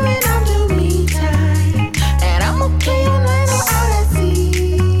that feeling I'm doing me time, and I'm okay on when I'm out at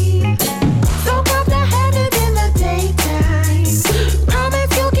sea. So proud to have it in the daytime.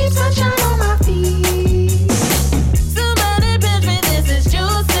 Promise you'll keep sunshine on my feet. Somebody pinch me, this is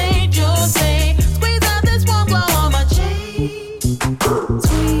juicy, juicy. Squeeze out this warm glow on my cheek.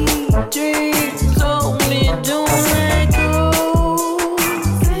 Sweet dreams, hold me, don't let go.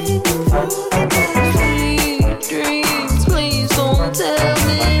 Sing through the day. Sweet dreams, please don't tell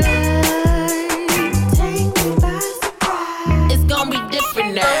me lies. Take me by surprise. It's gonna be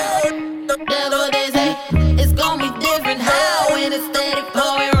different now. That's what they say. It's gonna be different how when it's steady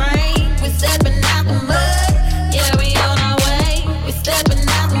pouring rain. We stepping out the mud. Yeah, we on our way. We stepping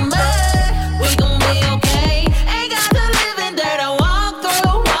out the mud. We gon' be okay. Ain't got to live in dirt. I walk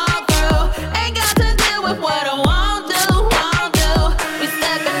through. Ain't got to deal with what I won't do. We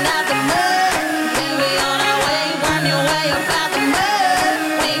stepping out the mud. Yeah, we on our way. Run your way up out the mud.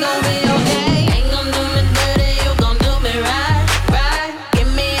 We gon' be okay. Ain't gon' do me dirty. You gon' do me right. Give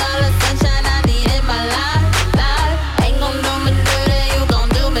me all the sunshine I need in my life. Ain't gon' do me dirty. You gon'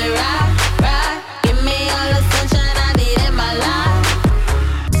 do me right. Give me all the sunshine I need in my life.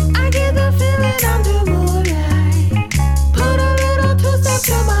 I get the feeling I'm the moonlight. Put a little two-step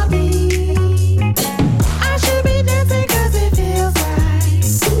to my beat. I should be dancing 'cause it feels right.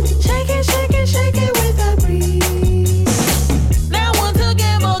 Shake it with the breeze. Now once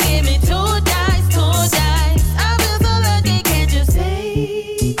again, will give me two dice. I feel so lucky, can't you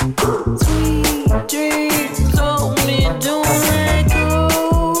see? Sweet dreams, hold me, don't let go.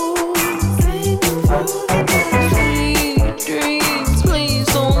 Sing through the day. Sweet dreams, please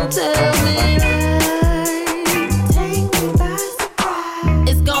don't tell me lies. Take me by surprise.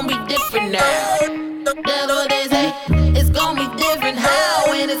 It's gonna be different now. That's what they say. It's gonna be different how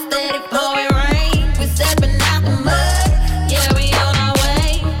when it's steady pouring rain. We stepping out the mud. Yeah, we on our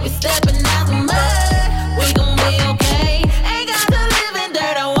way. We stepping out the mud. We gon' be okay. Ain't got to live in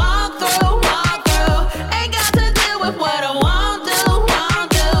dirt. I walk through. Ain't got to deal with what I won't do.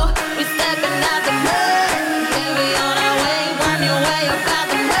 We stepping out the mud. Yeah, we on our way. Run your way up out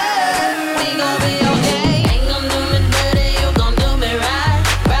the mud. We gon' be okay. Ain't gon' do me dirty. You gon' do me right.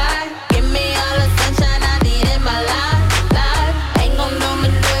 Give me all the sunshine I need in my life. Ain't gon' do me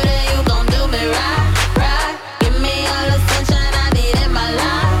dirty. You gon' do me right. Give me all the sunshine I need in my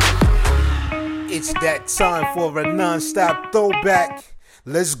life. It's that time for a non-stop throwback.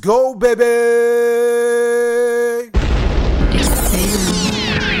 Let's go, baby.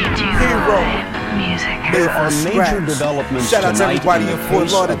 Hero. Made from scratch. Shout out to everybody in Fort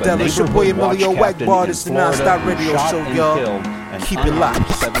Lauderdale. It's your boy Emilio Wegbard. It's the Nonstop Radio Show, y'all. Keep it locked.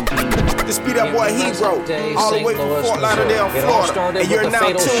 This be that boy Hero, all the way from Fort Lauderdale, Florida, and you're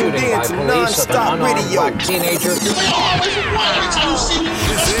now tuned in to Nonstop Radio. This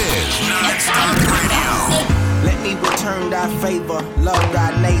is Nonstop Radio. Let me return thy favor, love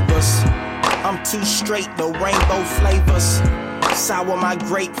thy neighbors. I'm too straight, the rainbow flavors. Sour my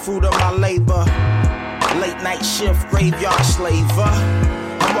grapefruit of my labor. Late night shift, graveyard slaver.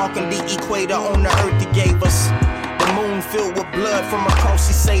 I'm walking the equator on the earth he gave us. The moon filled with blood from a cross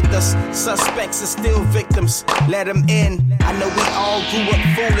he saved us. Suspects are still victims, let them in. I know we all grew up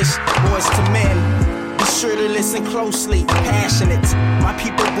foolish, boys to men. Be sure to listen closely, passionate. My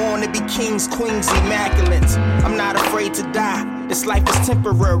people born to be kings, queens, immaculate. I'm not afraid to die, this life is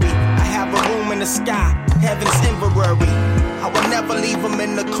temporary. I have a room in the sky, heaven's temporary. I will never leave them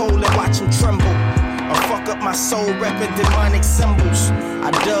in the cold and watch them tremble. Or fuck up my soul, repping demonic symbols.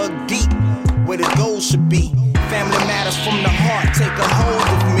 I dug deep, where the gold should be. Family matters from the heart, take a hold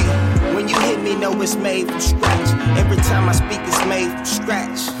of me. When you hit me, know it's made from scratch. Every time I speak, it's made from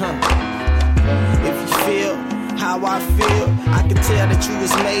scratch. If you feel how I feel, I can tell that you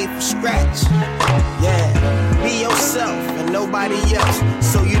was made from scratch. Yeah, be yourself and nobody else,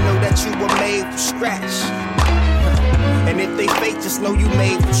 so you know that you were made from scratch. And if they fake, just know you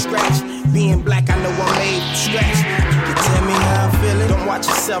made from scratch. Being black, I know I'm made from scratch. You can tell me how I'm feeling. Don't watch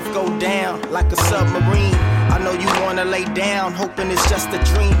yourself go down like a submarine. I know you wanna lay down, hoping it's just a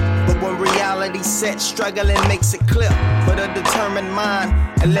dream. But when reality sets, struggling makes it clear. But a determined mind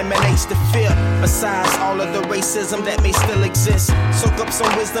eliminates the fear. Besides all of the racism that may still exist, soak up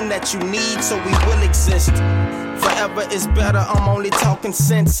some wisdom that you need so we will exist. Forever is better, I'm only talking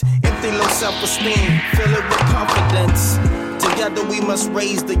sense. Empty low self-esteem, fill it with confidence. Together we must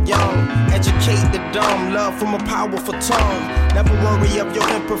raise the young, educate the dumb, love from a powerful tongue. Never worry of your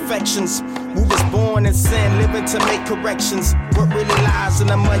imperfections. We was born in sin, living to make corrections. What really lies in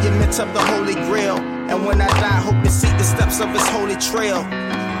the monument of the Holy Grail. And when I die, hope to seek the steps of His holy trail.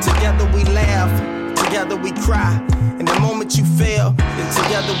 Together we laugh, together we cry. And the moment you fail, then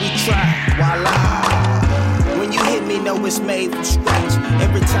together we try. Voila. When you hit me, know it's made from scratch.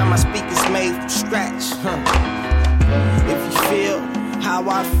 Every time I speak, it's made from scratch. If you feel how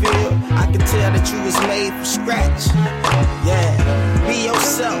I feel, I can tell that you was made from scratch. Yeah, be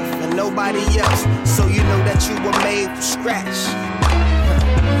yourself and nobody else, so you know that you were made from scratch.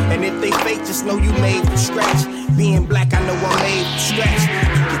 And if they fake, just know you made from scratch. Being black, I know I'm made from scratch.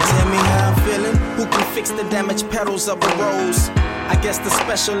 You can tell me how I'm feeling. Who can fix the damaged petals of a rose? I guess the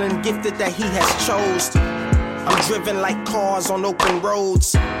special and gifted that He has chose. I'm driven like cars on open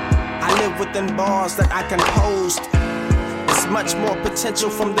roads. I live within bars that I composed. It's much more potential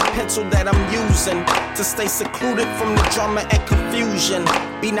from the pencil that I'm using to stay secluded from the drama and confusion.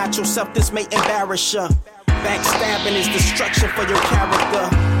 Be not yourself, this may embarrass ya. Backstabbing is destruction for your character.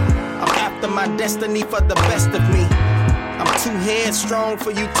 I'm after my destiny for the best of me. I'm too headstrong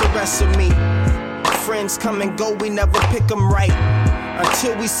for you to wrestle me. Friends come and go, we never pick them right.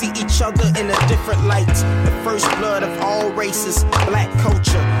 Until we see each other in a different light. The first blood of all races, black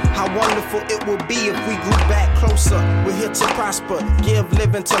culture. How wonderful it will be if we grew back closer. We're here to prosper, give,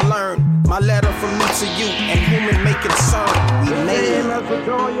 living to learn. My letter from me to you, and human may concern. We made it. As a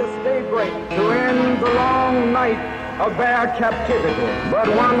joyous daybreak to end the long night of their captivity. But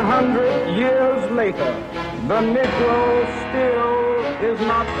 100 years later, the Negro still is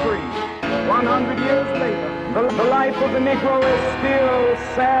not free. 100 years later, the life of the Negro is still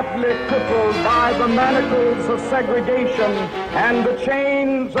sadly crippled by the manacles of segregation and the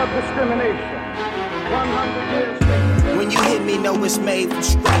chains of discrimination. 100 years later. When you hit me, know it's made from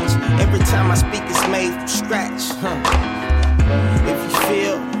scratch. Every time I speak, it's made from scratch. If you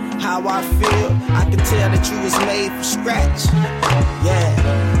feel how I feel, I can tell that you was made from scratch. Yeah,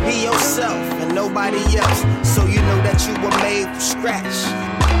 be yourself and nobody else, so you know that you were made from scratch.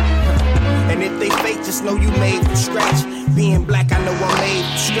 And if they fake, just know you made from scratch. Being black, I know I'm made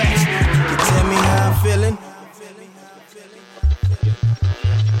from scratch. You can tell me how I'm feeling.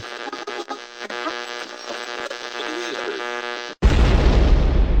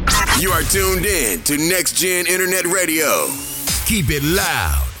 You are tuned in to Next Gen Internet Radio. Keep it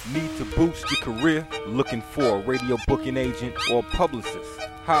loud. Need to boost your career? Looking for a radio booking agent or a publicist?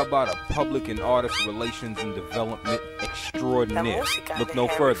 How about a public and artist relations and development extraordinaire? Look no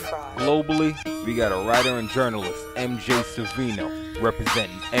further. Globally, we got a writer and journalist, MJ Savino,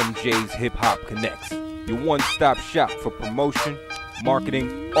 representing MJ's Hip Hop Connects. Your one-stop shop for promotion,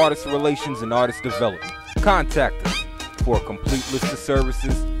 marketing, artist relations, and artist development. Contact us for a complete list of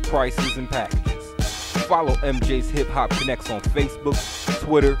services, prices, and packages. Follow MJ's Hip Hop Connects on Facebook,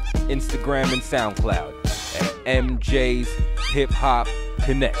 Twitter, Instagram, and SoundCloud at MJ's Hip Hop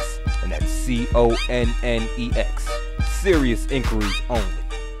Connects, and that's CONNEX. Serious inquiries only.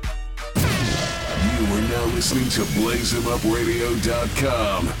 You are now listening to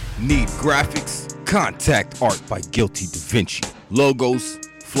BlazeHipHopRadio.com. Need graphics? Contact Art by Guilty Da Vinci. Logos,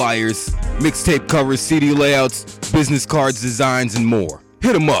 flyers, mixtape covers, CD layouts, business cards, designs, and more.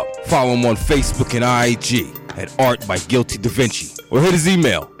 Hit him up. Follow him on Facebook and IG at Art by Guilty Da Vinci, or hit his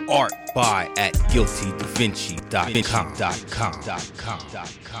email artby@guiltydavinci.com.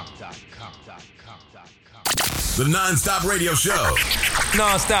 The non-stop radio show.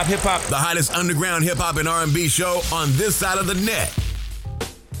 Non-stop hip-hop. The hottest underground hip-hop and R&B show on this side of the net.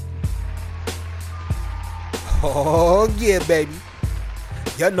 Oh, yeah, baby.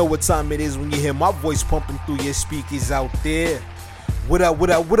 Y'all know what time it is when you hear my voice pumping through your speakers out there. What up,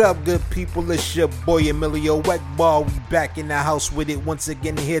 good people? It's your boy Emilio Weckball. We back in the house with it once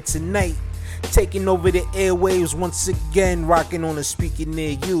again here tonight. Taking over the airwaves once again, rocking on a speaker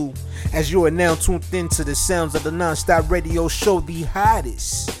near you. As you are now tuned into the sounds of the non-stop radio show, the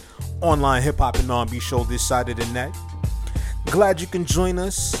hottest online hip-hop and R&B show this side of the net. Glad you can join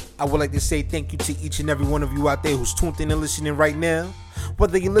us. I would like to say thank you to each and every one of you out there who's tuned in and listening right now.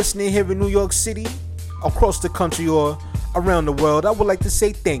 Whether you're listening here in New York City, across the country or around the world, I would like to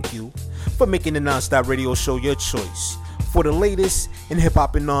say thank you for making the Non-Stop Radio Show your choice for the latest in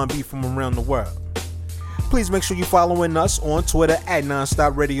hip-hop and R&B from around the world. Please make sure you're following us on Twitter at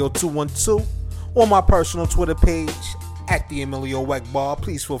Nonstop Radio 212, on my personal Twitter page at the Emilio Weckbar.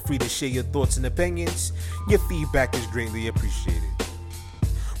 Please feel free to share your thoughts and opinions. Your feedback is greatly appreciated.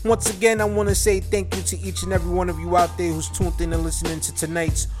 Once again, I want to say thank you to each and every one of you out there who's tuned in and listening to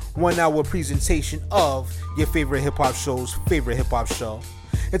tonight's 1-hour presentation of your favorite hip-hop show's favorite hip-hop show.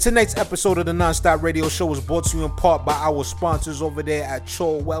 And tonight's episode of the Non-Stop Radio Show was brought to you in part by our sponsors over there at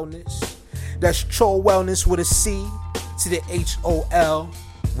Chol Wellness. That's Chol Wellness with a C to the H-O-L,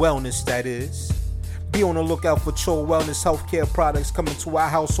 Wellness that is. Be on the lookout for Chol Wellness healthcare products coming to our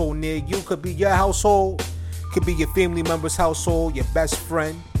household near you. Could be your household, could be your family member's household, your best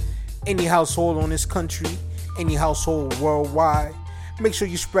friend, any household on this country, any household worldwide. Make sure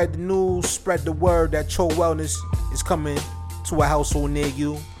you spread the news, spread the word that Chol Wellness is coming to a household near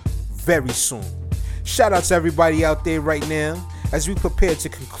you very soon. Shout out to everybody out there right now as we prepare to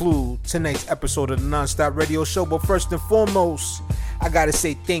conclude tonight's episode of the Non-Stop Radio Show. But first and foremost, I gotta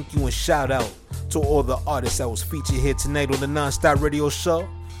say thank you and shout out to all the artists that was featured here tonight on the Non-Stop Radio Show.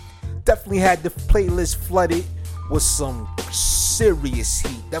 Definitely had the playlist flooded with some serious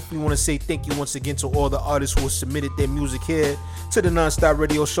heat. Definitely want to say thank you once again to all the artists who submitted their music here to the Non-Stop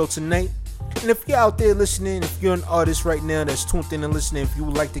Radio Show tonight. And if you're out there listening, if you're an artist right now that's tuned in and listening, if you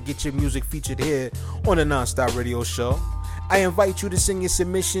would like to get your music featured here on the Non-Stop Radio Show, I invite you to send your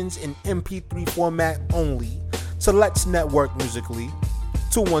submissions in MP3 format only to Let's Network Musically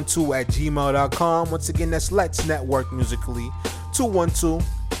 212@gmail.com. Once again, that's Let's Network Musically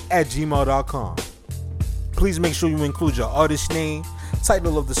 212@gmail.com. Please make sure you include your artist name,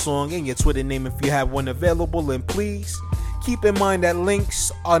 title of the song, and your Twitter name if you have one available. And please keep in mind that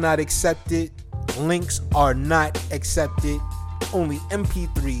links are not accepted. Links are not accepted. Only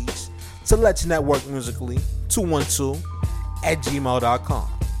MP3s to Let's Network Musically 212@gmail.com.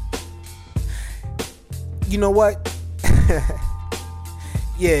 You know what?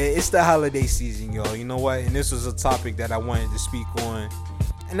 Yeah, it's the holiday season, y'all. You know what? And this was a topic that I wanted to speak on.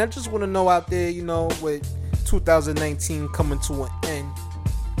 And I just want to know out there, you know, with 2019 coming to an end,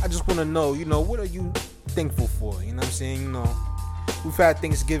 I just want to know, you know, what are you thankful for? You know what I'm saying? You know, we've had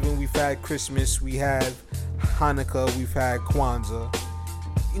Thanksgiving, we've had Christmas, we have Hanukkah, we've had Kwanzaa.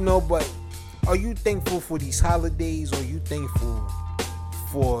 You know, but are you thankful for these holidays, or are you thankful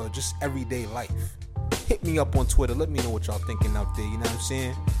for just everyday life? Hit me up on Twitter. Let me know what y'all thinking out there. You know what I'm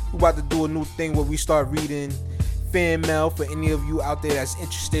saying? We're about to do a new thing where we start reading fan mail for any of you out there that's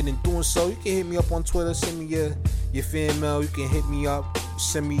interested in doing so. You can hit me up on Twitter. Send me your fan mail. You can hit me up.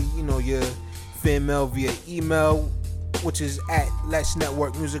 Send me, you know, your fan mail via email, which is at Let's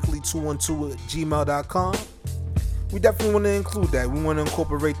Network Musically 212@gmail.com. We definitely want to include that. We want to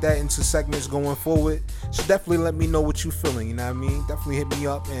incorporate that into segments going forward. So definitely let me know what you're feeling. You know what I mean? Definitely hit me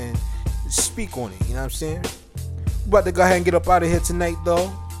up and speak on it. You know what I'm saying? We're about to go ahead and get up out of here tonight,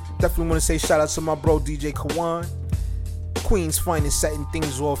 though. Definitely want to say shout out to my bro DJ Kawan, Queen's finest, setting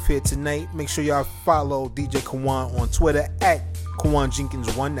things off here tonight. Make sure y'all follow DJ Kawan on Twitter at Kawan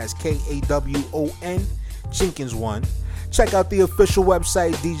Jenkins1. That's KAWON Jenkins1. Check out the official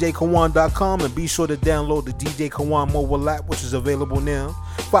website djkawan.com and be sure to download the DJ Kawan mobile app, which is available now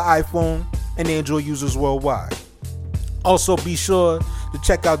for iPhone and Android users worldwide. Also be sure to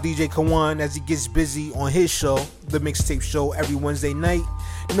check out DJ Kawan as he gets busy on his show, The Mixtape Show, every Wednesday night,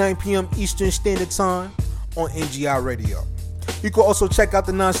 9 p.m. Eastern Standard Time on NGI Radio. You can also check out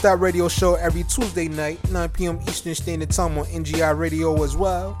the Non-Stop Radio Show every Tuesday night, 9 p.m. Eastern Standard Time on NGI Radio as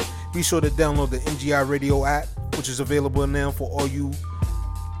well. Be sure to download the NGI Radio app, which is available now for all you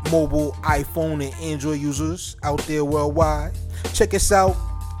mobile, iPhone, and Android users out there worldwide. Check us out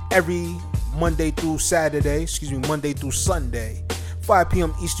every Monday through Sunday, 5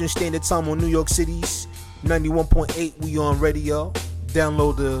 p.m. Eastern Standard Time on New York City's 91.8 We On Radio.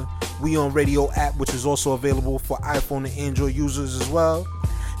 Download the We On Radio app, which is also available for iPhone and Android users as well.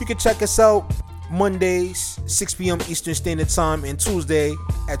 You can check us out Mondays, 6 p.m. Eastern Standard Time, and Tuesday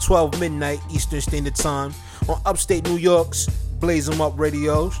at 12 midnight Eastern Standard Time on upstate New York's Blaze 'em Up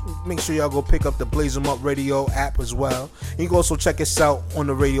Radio. Make sure y'all go pick up the Blaze 'em Up Radio app as well. And you can also check us out on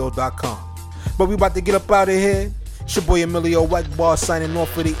the radio.com. But we about to get up out of here. It's your boy Emilio Weckbar signing off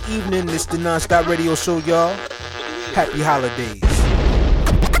for the evening. This is the Non-Stop Radio Show, y'all. Happy holidays.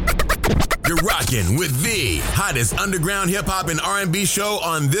 You're rocking with the hottest underground hip-hop and R&B show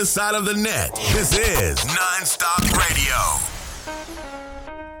on this side of the net. This is Non-Stop Radio.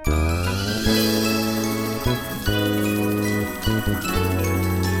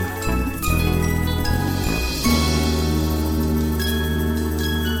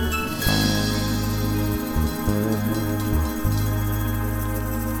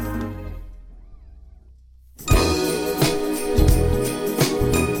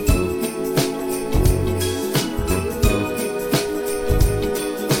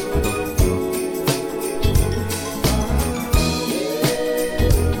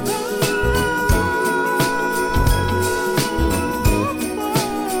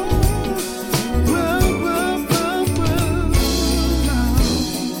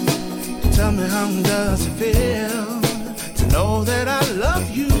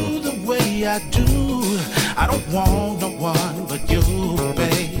 I do. I don't want no one but you,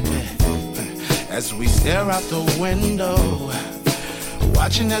 baby. As we stare out the window,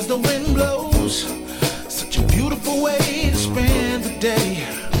 watching as the wind blows, such a beautiful way to spend the day.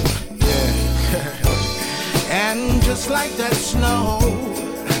 Yeah. And just like that snow,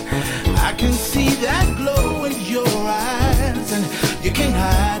 I can see that glow in your eyes, and you can't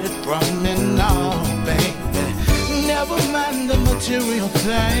hide it from me now, baby. Never mind the material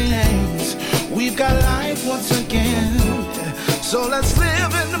things, we've got life once again. So let's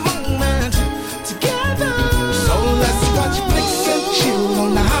live in the moment together. So let's watch flicks and chill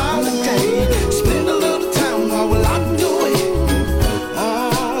on the holiday. Spend a little time while we're locked away.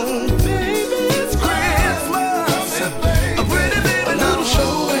 Oh, baby, it's Christmas. A pretty baby, a little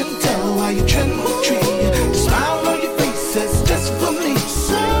show and tell while you trim the tree. The smile on your face is just for me.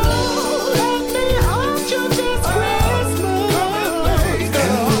 So let me hold you this Christmas.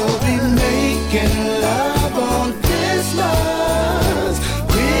 And we'll be making love on Christmas.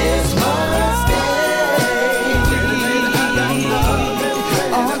 Christmas Day.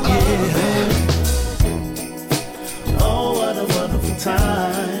 Oh, what a wonderful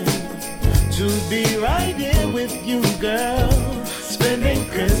time to be right here with you, girl. Spending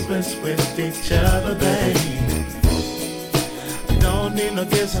Christmas with each other, babe. Don't need no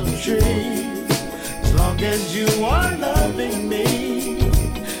gifts or trees, as long as you are loving me,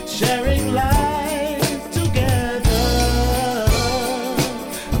 sharing life together.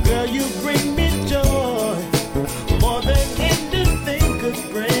 Girl, you bring me joy, more than anything could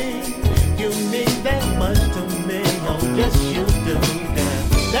bring. You mean that much to me, oh yes you do.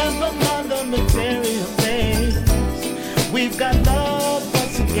 Never mind the material things, we've got love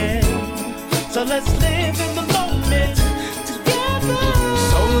once again. So let's live in the moment together.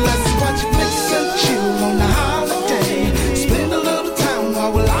 So let's watch Mix and chill on the holiday. Spend a little time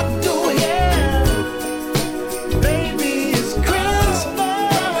while we're locked away. Yeah. Baby, it's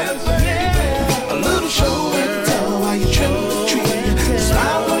Christmas. Yeah. A little show and tell while you trim the tree. The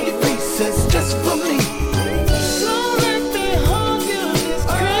smile on your face is just for me. So let me hold you this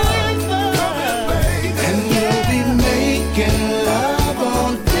Christmas. And we'll be making love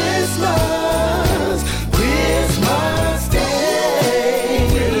on Christmas. Christmas Day.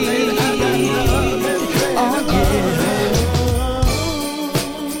 Oh yeah.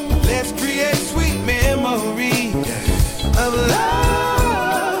 Let's create sweet memories of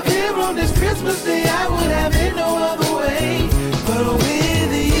love. Here on this Christmas Day, I would have it no other way. But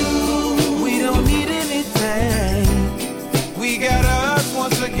with you, we don't need anything. We got us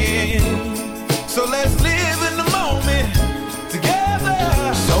once again. So let's live in the moment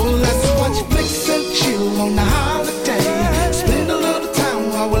together. So let's watch flicks and chill on the holiday. Spend a little time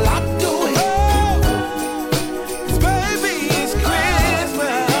while we're locked away. Baby, it's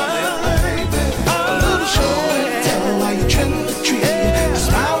Christmas. A little show and tell while you trim the tree. The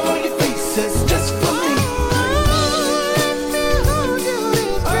smile on your face is just for me.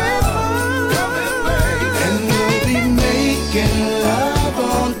 And we'll be making love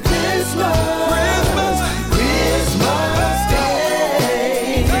on Christmas. Christmas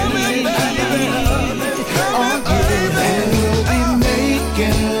Day. Oh yeah. And we'll be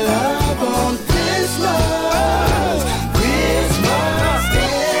making love on Christmas. Christmas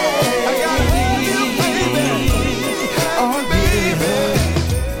Day. Oh yeah.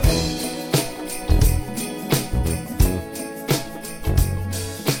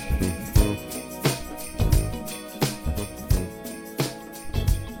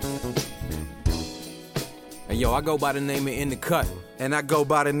 Hey, yo, I go by the name of In the Cut. And I go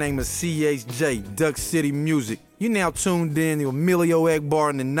by the name of CHJ, Duck City Music. You now tuned in to Emilio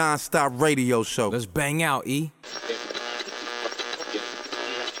Egbar and the Non-Stop Radio Show. Let's bang out, E.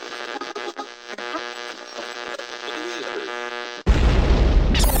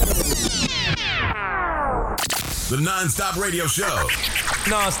 The Non-Stop Radio Show.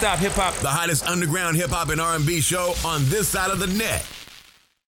 Non-stop hip-hop. The hottest underground hip-hop and R&B show on this side of the net.